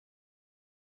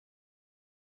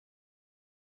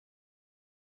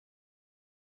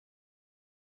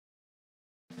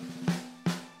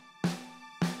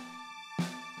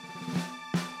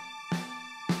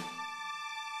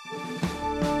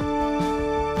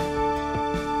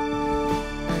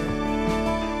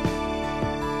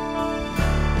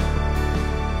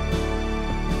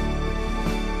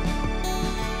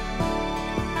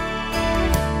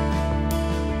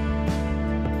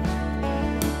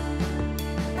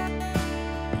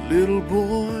Little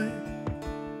boy,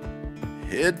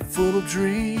 head full of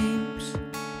dreams,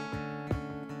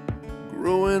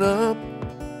 growing up,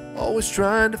 always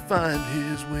trying to find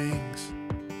his wings.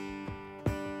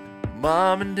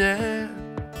 Mom and Dad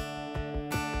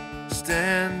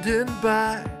standing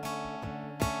by,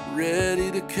 ready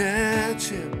to catch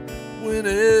him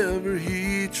whenever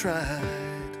he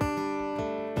tried.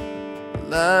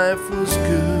 Life was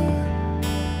good,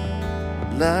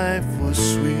 life was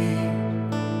sweet.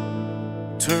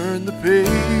 Turn the page,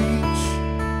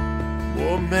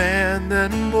 more man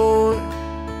than boy.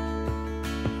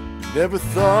 Never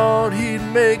thought he'd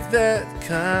make that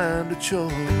kind of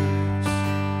choice.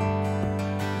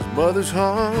 His mother's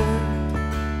heart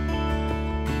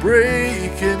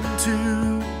break in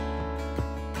two.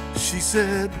 She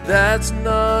said, "That's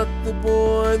not the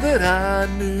boy that I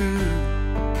knew."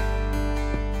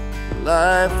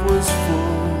 Life was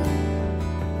full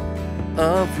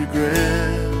of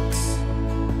regrets,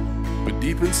 but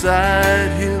deep inside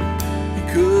him, he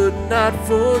could not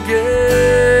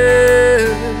forget.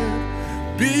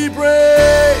 Be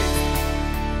brave,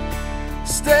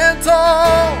 stand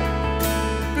tall,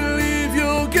 believe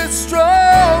you'll get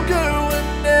stronger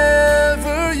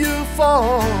whenever you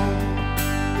fall.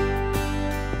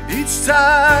 Each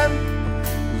time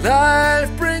life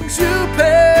brings you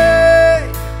pain,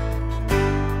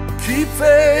 keep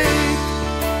faith.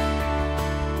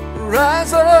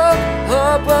 Rise up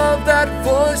above that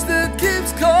voice that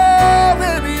keeps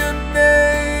calling your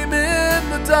name in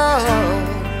the dark.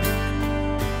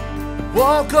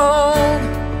 Walk on,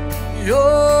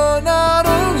 you're not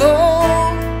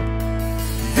alone.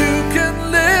 You can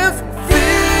live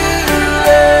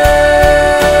fearless.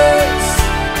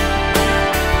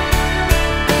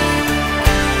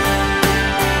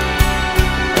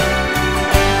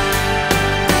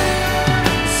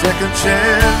 Second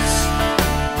chance,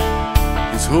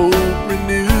 hope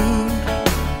renewed.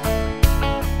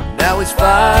 Now he's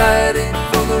fighting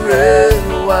for the red,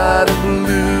 white, and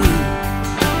blue.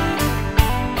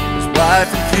 His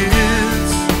wife and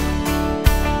kids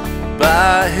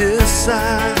by his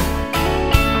side.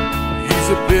 He's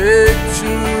a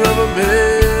picture of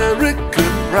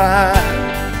American pride.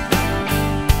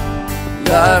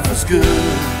 Life was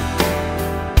good,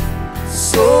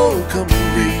 so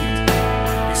complete.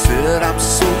 He said, "I'm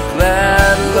so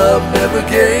glad love never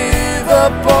gave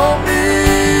up on me."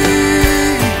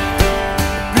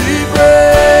 Be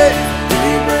brave,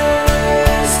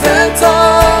 stand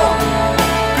tall,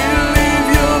 believe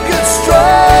you'll get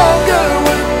stronger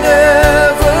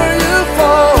whenever you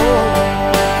fall.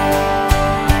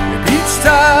 And each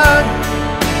time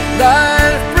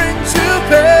life brings you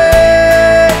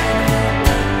pain,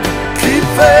 keep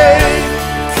faith,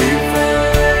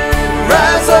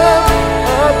 rise up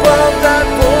above that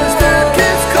voice that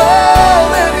keeps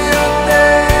calling your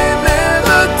name in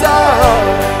the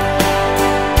dark.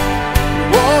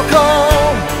 Walk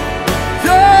on,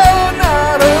 you're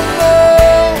not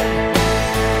alone.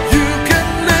 You can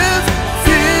live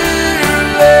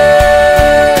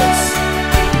fearless.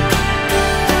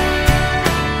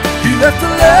 He left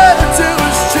a letter to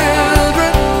his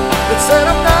children that said,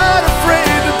 "I'm not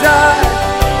afraid to die.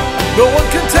 No one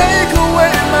can take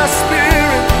away my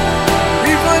spirit,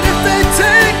 even if they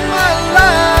take my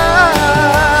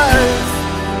life."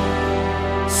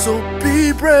 So be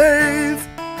brave,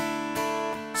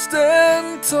 stand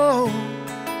tall,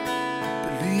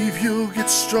 believe you'll get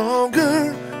stronger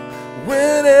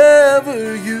whenever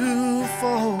you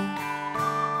fall.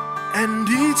 And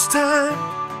each time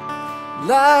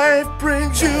life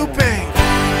brings you pain,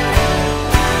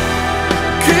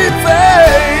 keep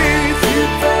faith,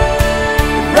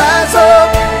 rise up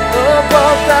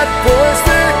above that voice